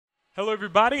Hello,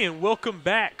 everybody, and welcome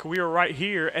back. We are right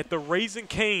here at the Raising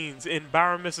Cane's in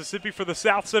Byron, Mississippi for the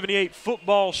South 78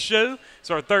 Football Show. It's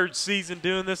our third season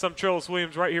doing this. I'm Trellis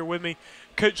Williams. Right here with me,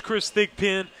 Coach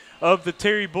Thigpen of the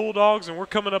Terry Bulldogs, and we're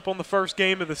coming up on the first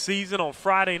game of the season on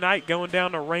Friday night, going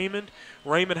down to Raymond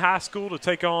High School to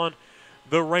take on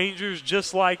the Rangers,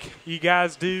 just like you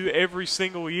guys do every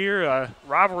single year. A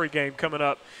rivalry game coming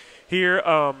up here.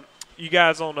 You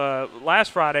guys on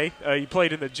last Friday, you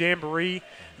played in the Jamboree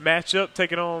matchup,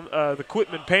 taking on the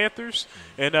Quitman Panthers,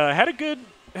 and had a good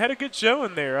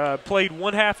showing there. Played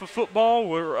one half of football.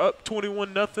 We were up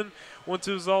 21-0 once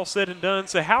it was all said and done.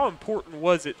 So how important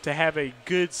was it to have a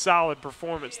good, solid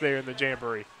performance there in the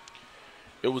Jamboree?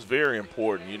 It was very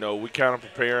important. You know, we kind of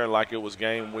preparing like it was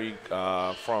game week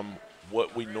from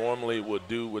what we normally would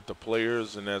do with the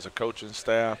players and as a coaching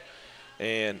staff.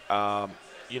 And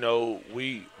you know,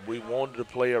 we wanted to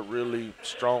play a really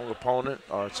strong opponent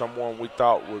or someone we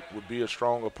thought would be a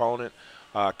strong opponent.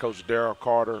 Coach Darryl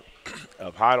Carter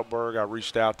of Heidelberg, I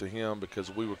reached out to him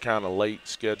because we were kind of late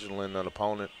scheduling an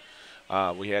opponent.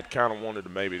 We had kind of wanted to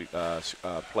maybe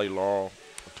play Laurel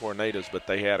Tornadoes, but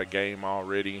they had a game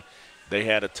already. They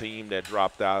had a team that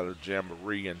dropped out of the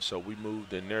Jamboree, and so we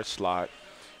moved in their slot.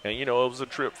 And, you know, it was a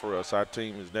trip for us. Our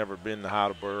team has never been to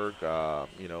Heidelberg,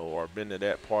 you know, or been to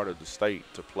that part of the state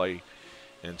to play.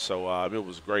 And so it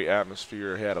was a great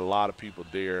atmosphere. Had a lot of people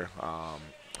there,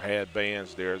 had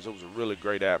bands there. So it was a really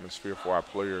great atmosphere for our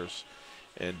players.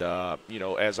 And, you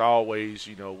know, as always,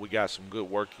 you know, we got some good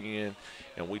work in,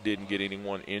 and we didn't get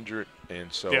anyone injured.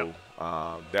 And so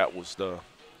that was the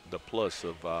plus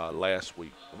of last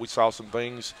week. We saw some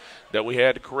things that we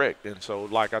had to correct. And so,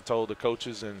 like I told the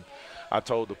coaches and I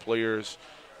told the players,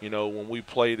 you know, when we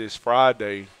play this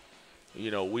Friday, you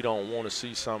know, we don't want to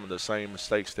see some of the same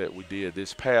mistakes that we did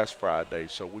this past Friday.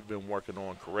 So we've been working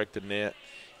on correcting that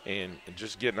and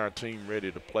just getting our team ready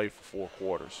to play for 4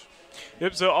 quarters.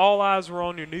 Yep, so all eyes were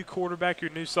on your new quarterback,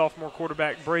 your new sophomore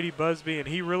quarterback, Brady Busby, and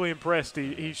he really impressed.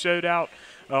 He showed out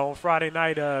on Friday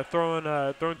night throwing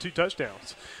 2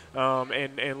 touchdowns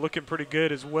and looking pretty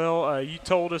good as well. You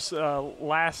told us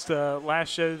last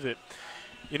show that,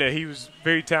 you know, he was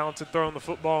very talented throwing the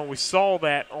football, and we saw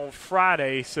that on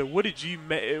Friday. So what did you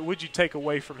take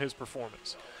away from his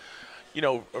performance? You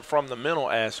know, from the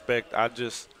mental aspect,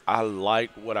 I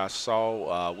liked what I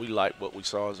saw. We liked what we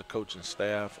saw as a coaching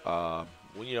staff.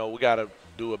 You know, we got to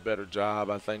do a better job,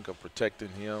 I think, of protecting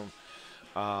him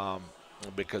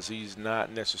because he's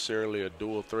not necessarily a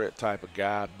dual threat type of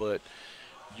guy, but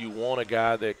you want a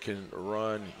guy that can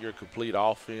run your complete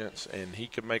offense, and he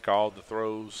can make all the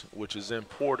throws, which is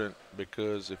important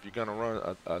because if you're going to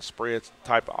run a spread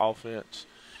type of offense,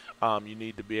 you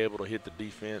need to be able to hit the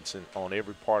defense on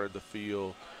every part of the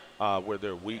field where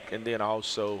they're weak. And then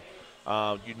also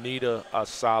you need a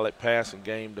solid passing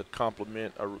game to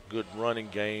complement a good running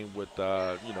game with,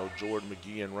 you know, Jordan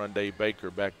McGee and Runday Baker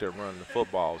back there running the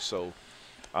football. So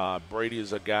Brady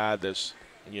is a guy that's,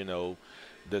 you know,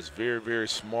 that's very, very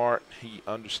smart. He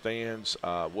understands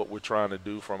what we're trying to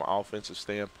do from an offensive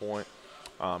standpoint.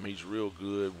 He's real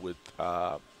good with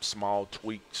small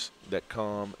tweaks that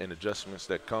come and adjustments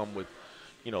that come with,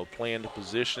 you know, playing the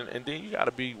position. And then you got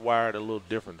to be wired a little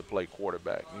different to play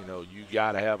quarterback. You know, you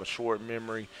got to have a short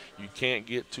memory. You can't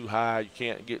get too high. You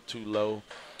can't get too low.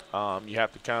 You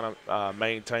have to kind of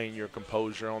maintain your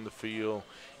composure on the field.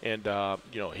 And,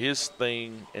 you know, his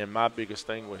thing and my biggest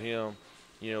thing with him,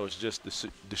 you know, it's just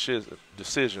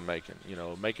decision making, you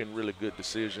know, making really good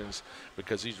decisions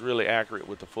because he's really accurate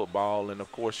with the football. And,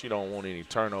 of course, you don't want any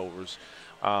turnovers.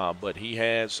 But he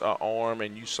has an arm,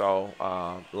 and you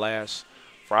saw last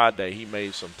Friday he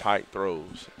made some tight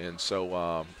throws. And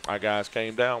so our guys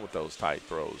came down with those tight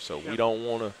throws. So we don't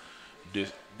want to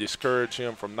discourage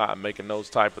him from not making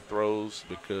those type of throws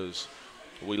because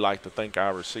we like to think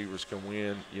our receivers can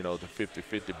win, you know, the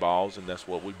 50-50 balls, and that's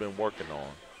what we've been working on.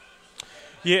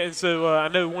 Yeah, and so I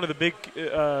know one of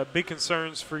the big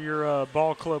concerns for your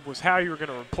ball club was how you were going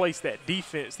to replace that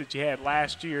defense that you had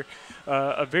last year,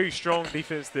 a very strong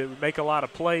defense that would make a lot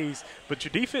of plays. But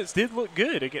your defense did look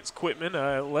good against Quitman,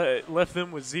 left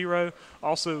them with 0,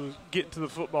 also getting to the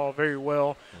football very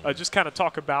well. Just kind of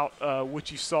talk about what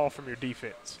you saw from your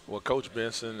defense. Well, Coach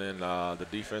Benson and the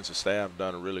defensive staff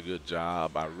done a really good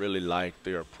job. I really like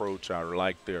their approach. I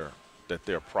like that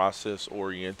they're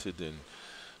process-oriented and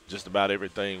just about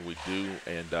everything we do.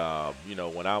 And, you know,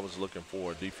 when I was looking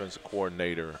for a defensive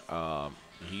coordinator,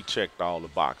 he checked all the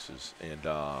boxes. And,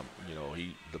 you know,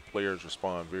 the players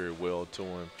respond very well to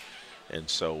him. And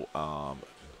so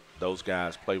those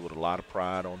guys play with a lot of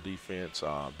pride on defense.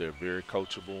 They're very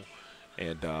coachable.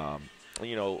 And,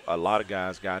 you know, a lot of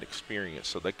guys got experience,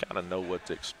 so they kind of know what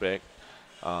to expect.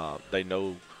 They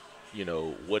know, you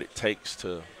know, what it takes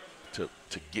to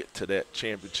get to that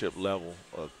championship level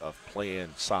of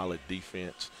playing solid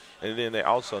defense. And then they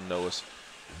also know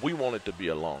we want it to be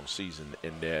a long season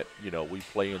in that, you know, we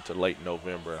play into late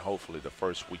November and hopefully the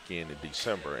first weekend in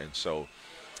December. And so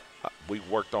we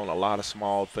worked on a lot of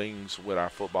small things with our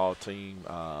football team,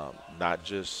 not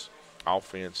just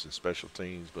offense and special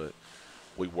teams, but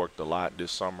we worked a lot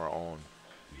this summer on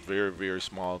very, very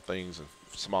small things and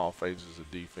small phases of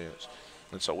defense.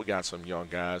 And so we got some young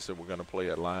guys that we're going to play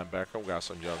at linebacker. We got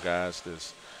some young guys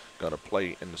that's going to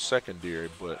play in the secondary.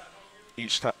 But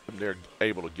each time they're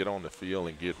able to get on the field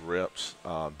and get reps,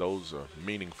 those are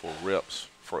meaningful reps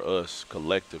for us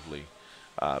collectively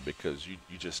because you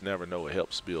just never know. It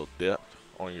helps build depth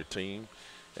on your team.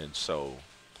 And so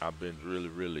I've been really,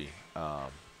 really,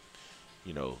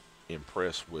 you know,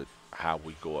 impressed with how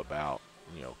we go about,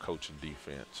 you know, coaching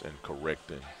defense and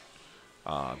correcting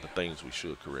the things we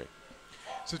should correct.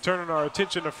 So turning our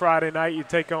attention to Friday night, you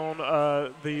take on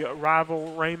the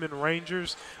rival Raymond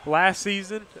Rangers. Last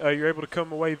season, you're able to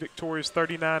come away victorious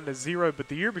 39-0, but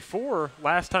the year before,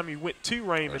 last time you went to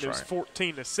Raymond, it was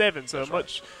 14-7, so a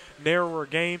much narrower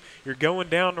game. You're going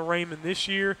down to Raymond this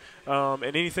year, and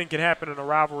anything can happen in a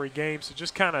rivalry game. So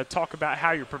just kind of talk about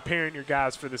how you're preparing your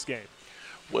guys for this game.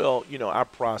 Well, you know, our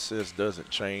process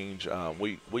doesn't change.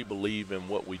 We believe in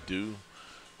what we do.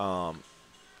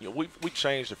 You know, we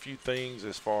changed a few things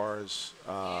as far as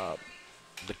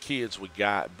the kids we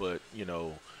got, but, you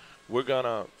know, we're going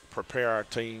to prepare our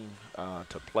team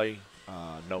to play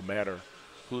no matter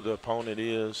who the opponent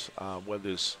is, whether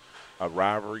it's a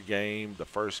rivalry game, the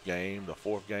first game, the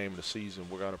fourth game of the season.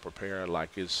 We're going to prepare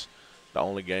like it's the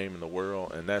only game in the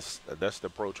world, and that's the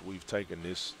approach we've taken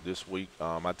this week.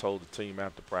 I told the team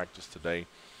after practice today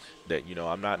that, you know,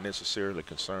 I'm not necessarily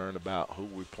concerned about who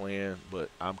we're playing,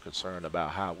 but I'm concerned about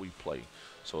how we play.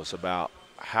 So it's about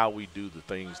how we do the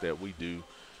things that we do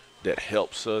that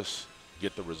helps us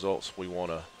get the results we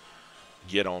want to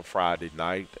get on Friday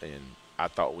night. And I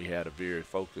thought we had a very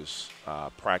focused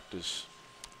practice,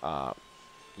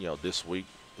 you know, this week,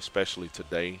 especially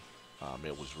today.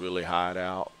 It was really hot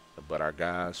out, but our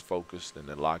guys focused and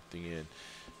they locked in.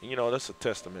 And, you know, that's a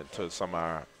testament to some of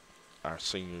our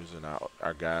seniors and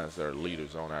our guys that are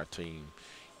leaders on our team.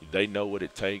 They know what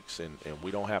it takes, and we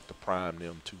don't have to prime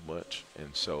them too much.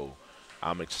 And so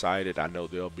I'm excited. I know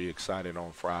they'll be excited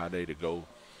on Friday to go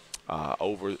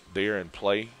over there and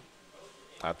play.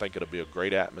 I think it'll be a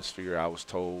great atmosphere. I was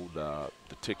told the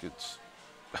tickets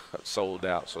sold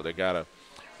out, so they got to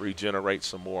regenerate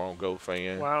some more on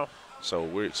GoFan. Wow. So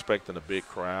we're expecting a big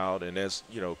crowd. And as,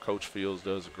 you know, Coach Fields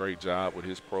does a great job with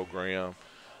his program.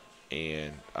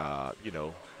 And, you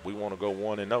know, we want to go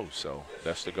 1-0, so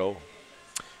that's the goal.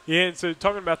 Yeah, and so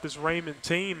talking about this Raymond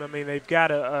team, I mean, they've got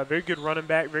a very good running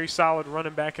back, very solid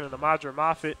running back in Amadra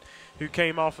Moffitt, who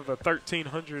came off of a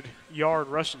 1,300-yard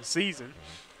rushing season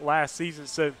last season.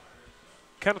 So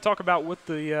kind of talk about what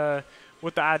the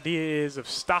idea is of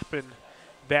stopping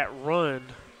that run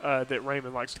that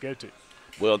Raymond likes to go to.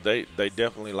 Well, they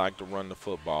definitely like to run the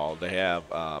football. They have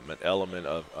an element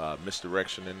of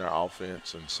misdirection in their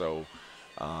offense, and so,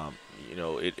 you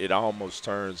know, it almost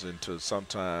turns into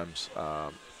sometimes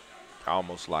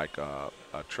almost like a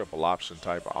triple option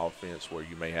type of offense where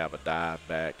you may have a dive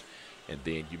back and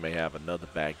then you may have another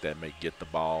back that may get the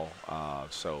ball.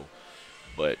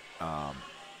 But,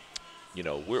 you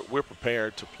know, we're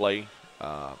prepared to play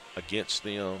against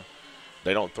them.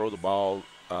 They don't throw the ball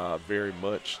very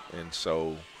much, and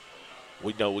so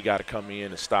we know we got to come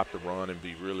in and stop the run and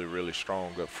be really, really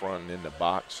strong up front and in the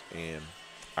box. And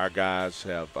our guys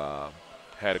have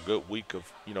had a good week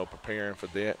of, you know, preparing for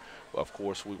that. Of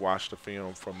course, we watched the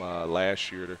film from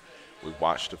last year. We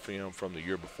watched the film from the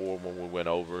year before when we went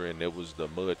over, and it was the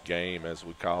mud game, as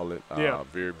we call it.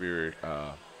 Very, very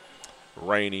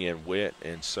rainy and wet.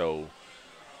 And so,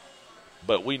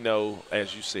 but we know,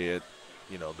 as you said,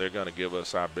 you know, they're going to give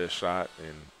us our best shot,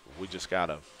 and we just got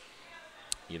to,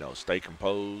 you know, stay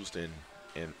composed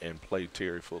and play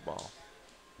Terry football.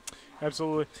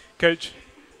 Absolutely. Coach,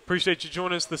 appreciate you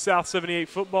joining us, the South 78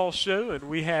 Football Show, and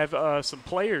we have some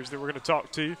players that we're going to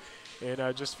talk to in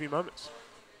just a few moments.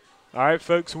 All right,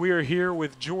 folks, we are here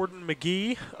with Jordan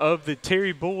McGee of the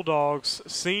Terry Bulldogs,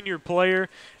 senior player,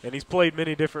 and he's played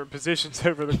many different positions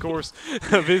over the course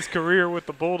of his career with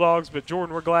the Bulldogs. But,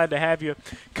 Jordan, we're glad to have you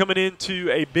coming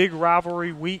into a big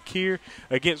rivalry week here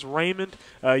against Raymond.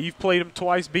 You've played them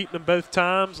twice, beaten them both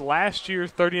times. Last year,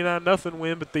 39-0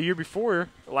 win, but the year before,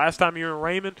 last time you were in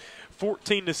Raymond,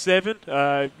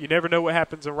 14-7. You never know what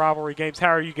happens in rivalry games. How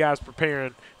are you guys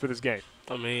preparing for this game?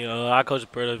 I mean, I coach the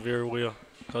Predators very well.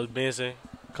 Coach Benson,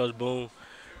 Coach Boone,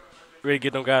 ready to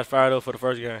get them guys fired up for the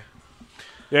first game.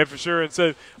 Yeah, for sure. And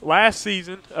so last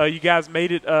season, you guys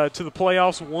made it to the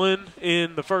playoffs, won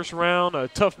in the first round, a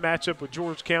tough matchup with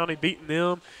George County, beating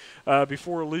them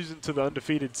before losing to the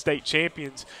undefeated state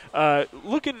champions.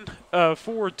 Looking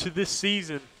forward to this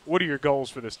season, what are your goals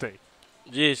for this team?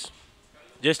 Just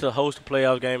to host a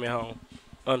playoff game at home,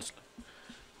 honestly.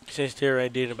 Since Terry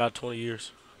ain't did it in about 20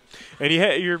 years. And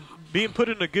you're being put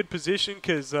in a good position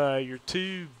because your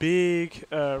two big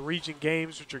region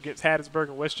games, which are against Hattiesburg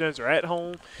and West Jones, are at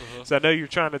home. Mm-hmm. So I know you're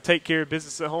trying to take care of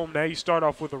business at home. Now you start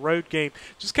off with a road game.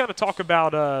 Just kind of talk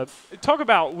about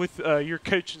with your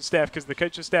coaching staff, because the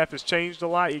coaching staff has changed a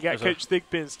lot. You got Coach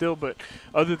Thigpen still, but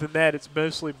other than that, it's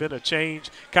mostly been a change.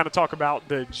 Kind of talk about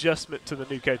the adjustment to the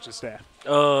new coaching staff.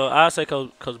 I say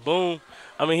Coach Boone.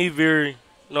 I mean, he very, you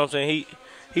know what I'm saying.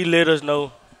 He let us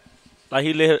know. Like,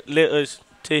 he let us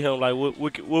tell him, like, what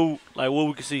we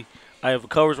can see. Like, if the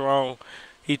cover's wrong,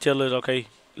 he tell us, okay,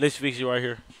 let's fix it right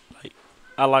here. Like,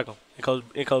 I like him.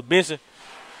 And Coach Benson,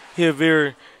 he a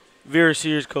very, very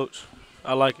serious coach.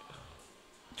 I like it.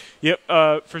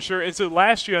 Yep, for sure. And so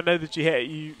last year, I know that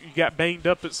you got banged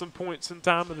up at some points in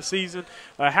time of the season.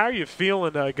 How are you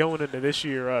feeling going into this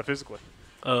year physically?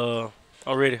 I'm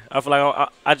ready. I feel like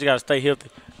I just got to stay healthy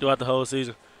throughout the whole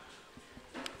season.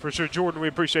 For sure, Jordan, we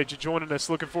appreciate you joining us.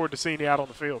 Looking forward to seeing you out on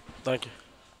the field. Thank you.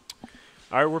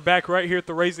 All right, we're back right here at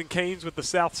the Raising Cane's with the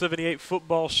South 78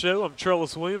 Football Show. I'm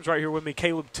Trellis Williams. Right here with me,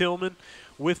 Caleb Tillman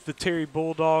with the Terry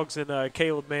Bulldogs. And,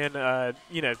 Caleb, man,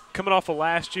 coming off of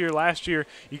last year,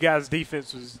 you guys'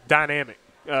 defense was dynamic,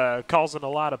 causing a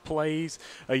lot of plays.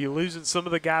 You're losing some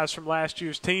of the guys from last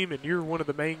year's team, and you're one of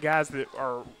the main guys that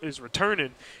is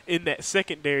returning in that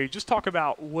secondary. Just talk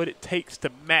about what it takes to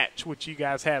match what you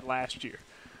guys had last year.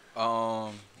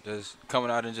 Just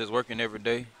coming out and just working every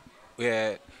day. We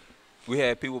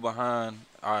had people behind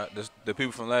the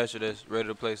people from last year that's ready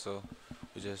to play, so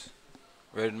we're just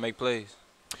ready to make plays.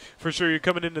 For sure, you're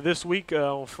coming into this week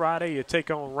on Friday. You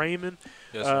take on Raymond.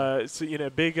 Yes, sir.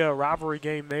 It's big rivalry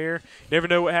game there. Never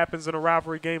know what happens in a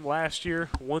rivalry game. Last year,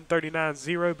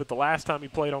 139-0, but the last time you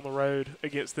played on the road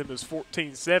against them was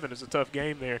 14-7. It's a tough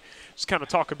game there. Just kind of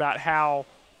talk about how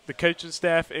the coaching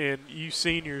staff and you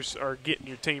seniors are getting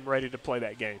your team ready to play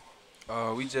that game.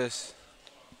 We just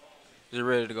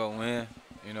ready to go win.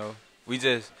 You know,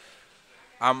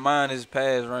 our mind is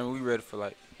past Raymond. We ready for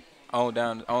like on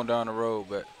down the road,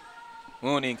 but we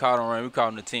don't even call them Raymond. We call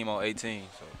them the team on 18.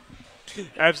 So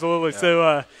absolutely.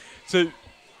 Yeah.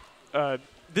 So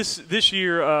this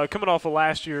year, coming off of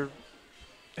last year,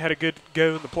 had a good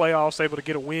go in the playoffs, able to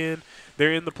get a win.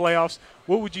 They're in the playoffs.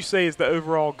 What would you say is the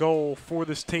overall goal for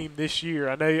this team this year?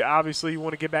 I know obviously you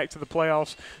want to get back to the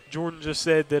playoffs. Jordan just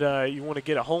said that you want to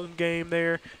get a home game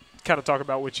there. Kind of talk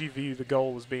about what you view the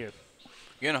goal as being.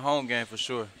 Getting a home game for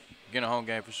sure. But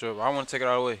I want to take it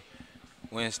all the way.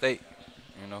 Win state,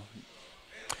 you know.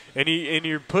 And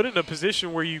you're put in a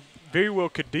position where you very well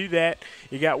could do that.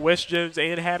 You got West Jones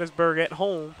and Hattiesburg at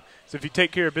home. So if you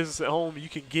take care of business at home, you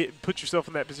can put yourself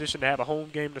in that position to have a home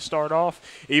game to start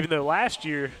off. Even though last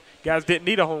year guys didn't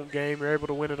need a home game, you're able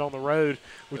to win it on the road,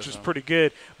 which was pretty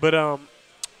good. But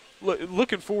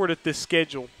looking forward at this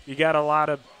schedule, you got a lot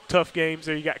of tough games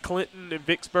there. You got Clinton and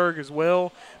Vicksburg as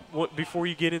well. Before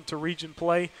you get into region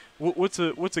play, what's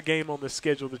a game on this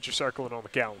schedule that you're circling on the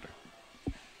calendar?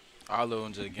 All of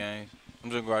them just games.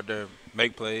 I'm just going to go out there,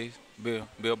 make plays, be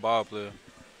a ball player.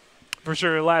 For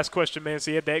sure. Last question, man. So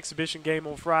you had the exhibition game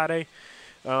on Friday.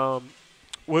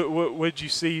 What did you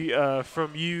see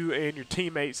from you and your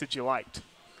teammates that you liked?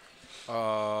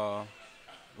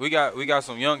 We got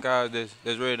some young guys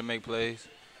that's ready to make plays.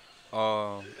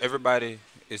 Everybody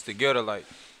is together. Like,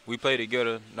 we play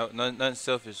together. Nothing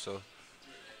selfish. So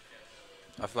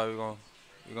I feel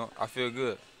like I feel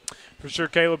good. For sure,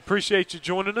 Caleb. Appreciate you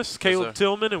joining us, Caleb Yes,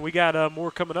 Tillman, and we got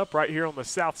more coming up right here on the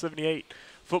South 78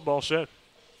 Football Show.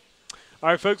 All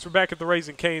right, folks, we're back at the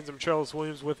Raising Cane's. I'm Charles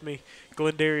Williams. With me,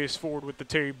 Glendarius Ford with the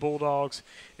Terry Bulldogs.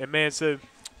 And, man, so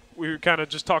we were kind of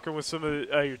just talking with some of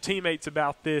your teammates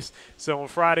about this. So on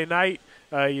Friday night,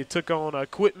 you took on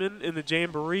Quitman in the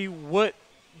Jamboree. What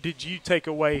did you take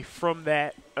away from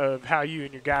that of how you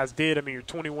and your guys did? I mean, you're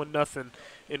 21-0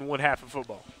 in one half of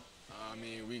football. I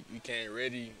mean, we came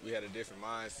ready. We had a different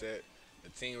mindset. The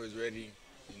team was ready.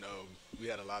 You know, we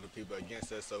had a lot of people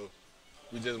against us, so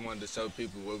we just wanted to show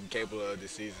people what we're capable of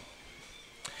this season.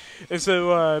 And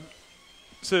so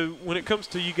So when it comes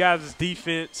to you guys'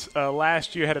 defense,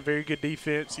 last year had a very good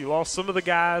defense. You lost some of the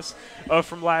guys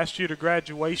from last year to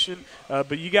graduation,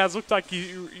 but you guys looked like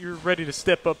you're ready to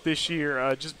step up this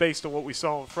year just based on what we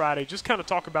saw on Friday. Just kind of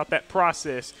talk about that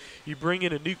process. You bring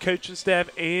in a new coaching staff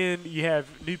and you have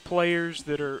new players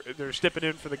that are stepping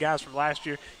in for the guys from last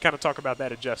year. Kind of talk about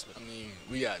that adjustment. I mean,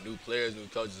 we got new players, new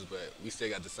coaches, but we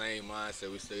still got the same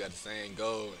mindset. We still got the same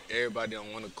goal. Everybody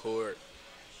on one accord.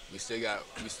 We still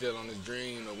on this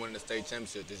dream of winning the state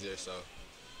championship this year. So,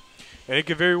 and it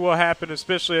could very well happen,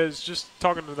 especially as just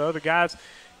talking to the other guys.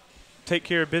 Take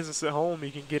care of business at home.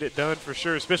 You can get it done for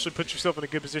sure, especially put yourself in a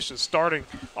good position starting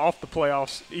off the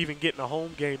playoffs, even getting a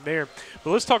home game there. But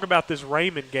let's talk about this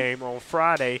Raymond game on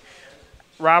Friday.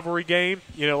 Rivalry game.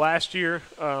 You know, last year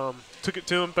took it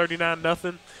to them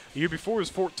 39-0. The year before was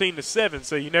 14-7,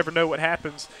 so you never know what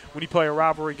happens when you play a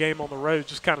rivalry game on the road.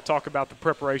 Just kind of talk about the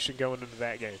preparation going into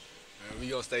that game. Man, we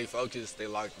gonna stay focused, stay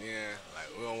locked in.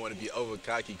 Like, we don't want to be over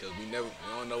cocky because we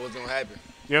don't know what's gonna happen.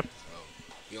 Yep. So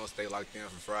we gonna stay locked in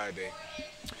for Friday.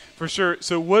 For sure.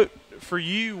 So what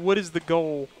is the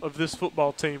goal of this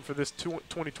football team for this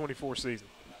 2024 season?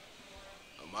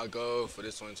 My goal for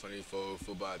this 2024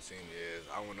 football team is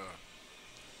I want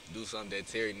to do something that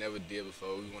Terry never did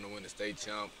before. We want to win the state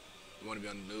champ. We want to be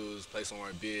on the news, play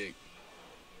somewhere big.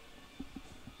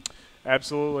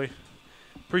 Absolutely.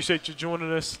 Appreciate you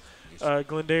joining us,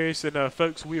 Glendarius. And,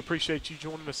 folks, we appreciate you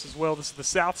joining us as well. This is the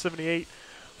South 78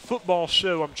 Football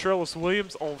Show. I'm Trellis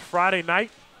Williams. On Friday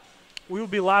night, we will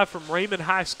be live from Raymond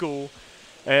High School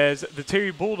as the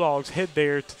Terry Bulldogs head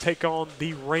there to take on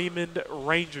the Raymond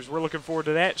Rangers. We're looking forward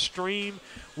to that. Stream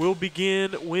will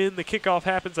begin when the kickoff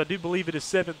happens. I do believe it is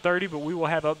 7:30, but we will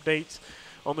have updates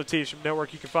on the TSJW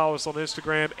Network. You can follow us on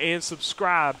Instagram and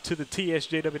subscribe to the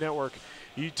TSJW Network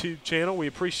YouTube channel. We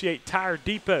appreciate Tire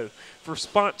Depot for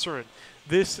sponsoring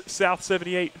this South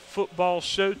 78 football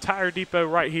show. Tire Depot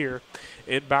right here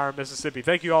in Byron, Mississippi.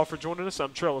 Thank you all for joining us.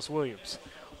 I'm Trellis Williams.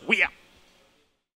 We out.